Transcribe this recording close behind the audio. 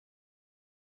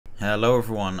Hello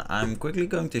everyone, I'm quickly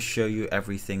going to show you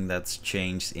everything that's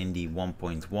changed in the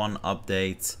 1.1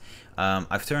 update.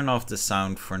 I've turned off the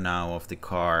sound for now of the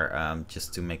car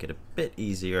just to make it a bit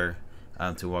easier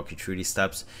to walk you through these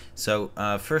steps. So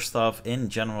first off, in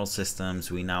general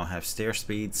systems we now have steer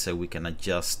speed, so we can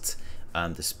adjust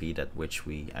the speed at which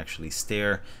we actually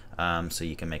steer, so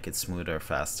you can make it smoother,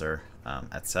 faster,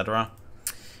 etc.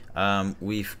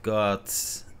 We've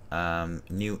got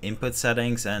new input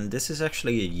settings, and this is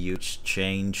actually a huge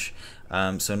change.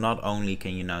 So not only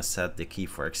can you now set the key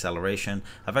for acceleration,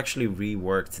 I've actually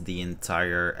reworked the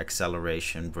entire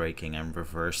acceleration, braking and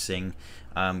reversing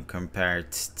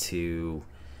compared to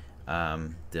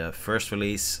the first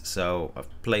release. So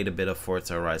I've played a bit of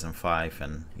Forza Horizon 5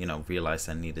 and realized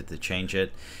I needed to change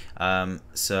it.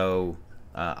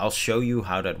 I'll show you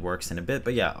how that works in a bit,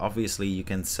 but yeah, obviously you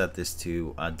can set this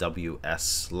to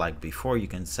WS like before. You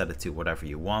can set it to whatever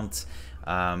you want,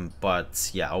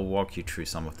 but yeah, I'll walk you through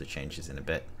some of the changes in a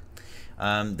bit.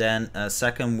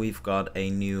 Second, we've got a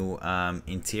new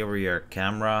interior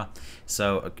camera.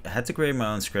 So I had to create my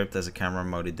own script as a camera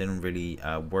mode. It didn't really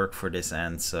work for this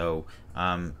end, so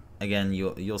again,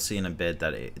 you'll see in a bit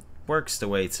that it works the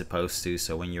way it's supposed to.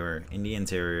 So when you're in the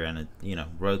interior and it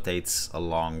rotates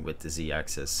along with the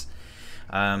z-axis.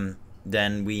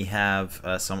 Then we have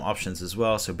some options as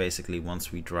well. So basically,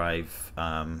 once we drive,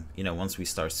 once we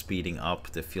start speeding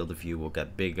up, the field of view will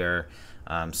get bigger,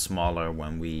 smaller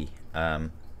when we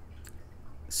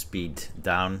speed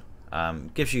down.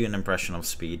 Gives you an impression of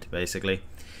speed basically.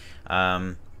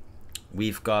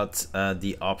 We've got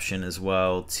the option as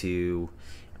well to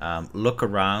look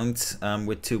around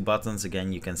with two buttons.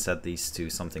 Again, you can set these to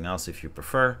something else if you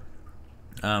prefer,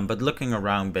 but looking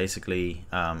around basically,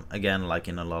 again, like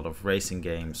in a lot of racing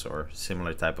games or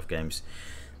similar type of games,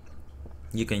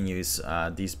 you can use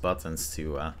these buttons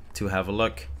to have a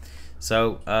look.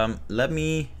 So let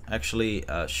me actually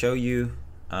show you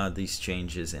these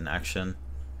changes in action.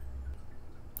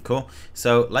 Cool.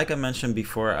 So like I mentioned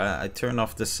before, I turned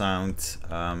off the sound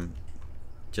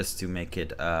just to make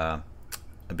it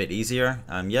a bit easier.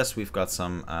 Yes, we've got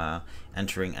some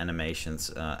entering animations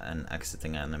and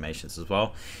exiting animations as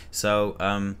well. So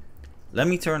let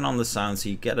me turn on the sound so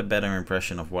you get a better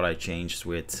impression of what I changed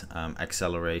with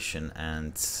acceleration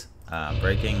and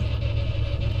braking.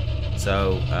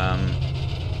 So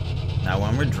now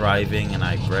when we're driving and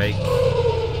I brake,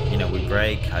 we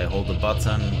brake, I hold the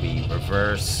button, we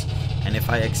reverse, and if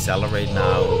I accelerate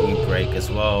now, we brake as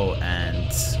well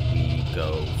and we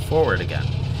go forward again.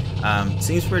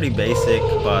 Seems pretty basic,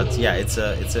 but yeah, it's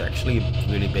actually a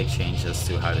really big change as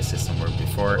to how the system worked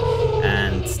before,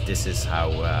 and this is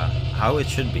how it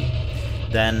should be.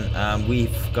 Then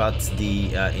we've got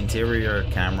the interior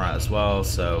camera as well.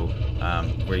 So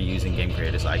we're using Game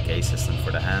Creator's IK system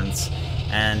for the hands,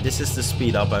 and this is the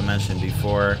speed up I mentioned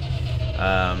before.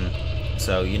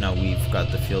 So we've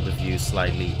got the field of view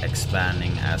slightly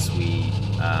expanding as we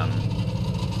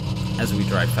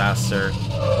drive faster,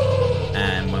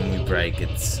 and when we brake,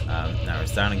 it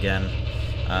narrows down again.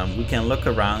 We can look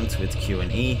around with Q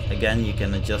and E. Again, you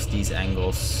can adjust these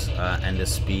angles and the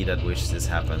speed at which this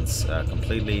happens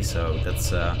completely. So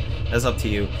that's up to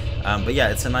you. But yeah,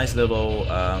 it's a nice little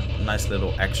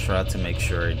extra to make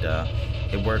sure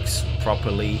it works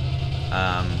properly.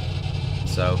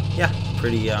 So yeah,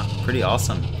 pretty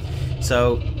awesome.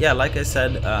 So yeah, like I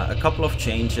said, a couple of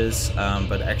changes,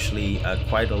 but actually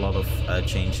quite a lot of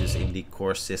changes in the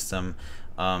core system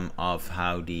of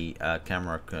how the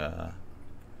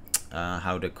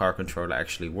how the car controller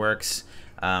actually works.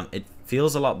 It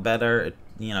feels a lot better.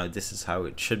 This is how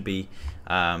it should be.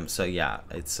 So yeah,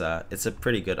 it's a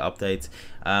pretty good update.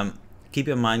 Keep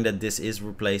in mind that this is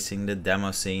replacing the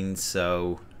demo scene,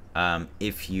 so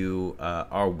if you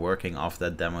are working off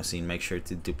that demo scene, make sure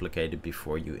to duplicate it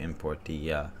before you import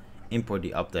the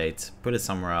update. Put it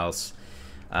somewhere else,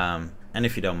 and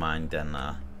if you don't mind, then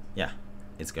yeah,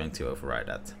 it's going to override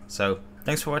that. So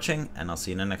thanks for watching, and I'll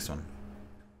see you in the next one.